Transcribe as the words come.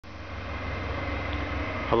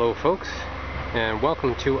Hello folks, and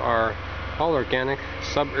welcome to our all-organic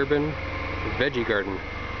suburban veggie garden.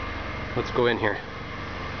 Let's go in here.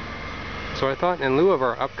 So I thought, in lieu of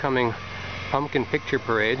our upcoming pumpkin picture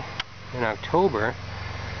parade in October,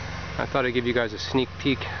 I thought I'd give you guys a sneak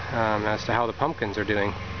peek as to how the pumpkins are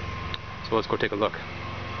doing. So let's go take a look.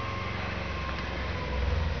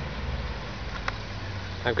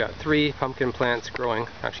 I've got 3 pumpkin plants growing,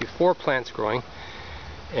 actually 4 plants growing,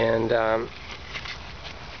 and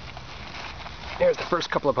here's the first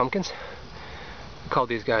couple of pumpkins. We call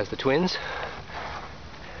these guys the twins.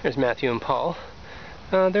 There's Matthew and Paul.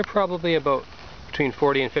 They're probably about between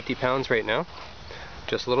 40 and 50 pounds right now.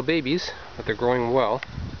 Just little babies, but they're growing well.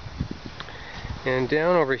 And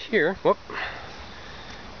down over here, whoop,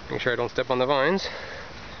 make sure I don't step on the vines.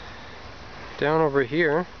 Down over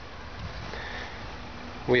here,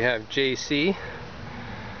 we have JC,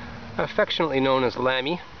 affectionately known as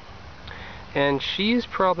Lammy. And she's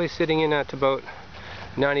probably sitting in at about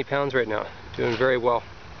 90 pounds right now, doing very well.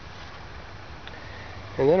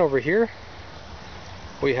 And then over here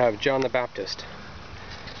we have John the Baptist.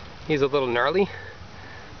 He's a little gnarly,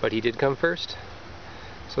 but he did come first.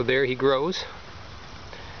 So there he grows.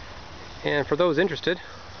 And for those interested,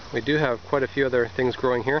 we do have quite a few other things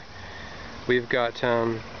growing here. We've got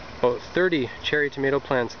about 30 cherry tomato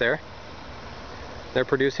plants there. They're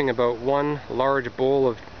producing about 1 large bowl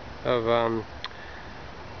of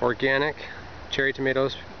organic cherry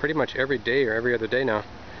tomatoes pretty much every day or every other day now.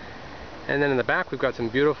 And then in the back we've got some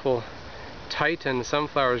beautiful Titan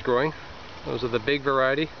sunflowers growing. Those are the big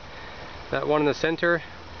variety. That one in the center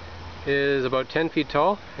is about 10 feet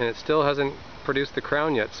tall, and it still hasn't produced the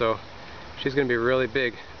crown yet, so she's going to be really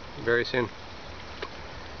big very soon.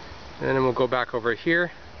 And then we'll go back over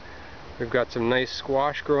here. We've got some nice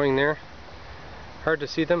squash growing there. Hard to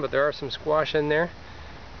see them, but there are some squash in there.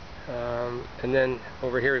 And then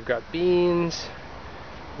over here we've got beans,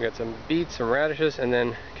 we've got some beets, some radishes, and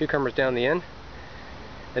then cucumbers down the end.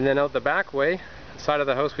 And then out the back way, side of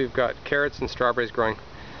the house, we've got carrots and strawberries growing.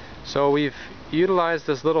 So we've utilized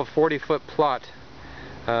this little 40-foot plot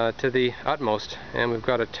to the utmost, and we've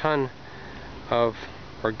got a ton of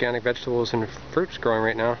organic vegetables and fruits growing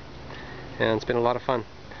right now, and it's been a lot of fun.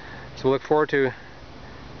 So we'll look forward to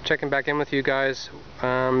checking back in with you guys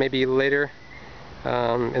maybe later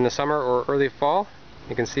in the summer or early fall.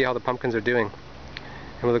 You can see how the pumpkins are doing,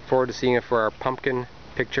 and we look forward to seeing it for our pumpkin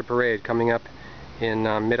picture parade coming up in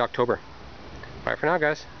mid-October. Bye for now,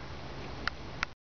 guys.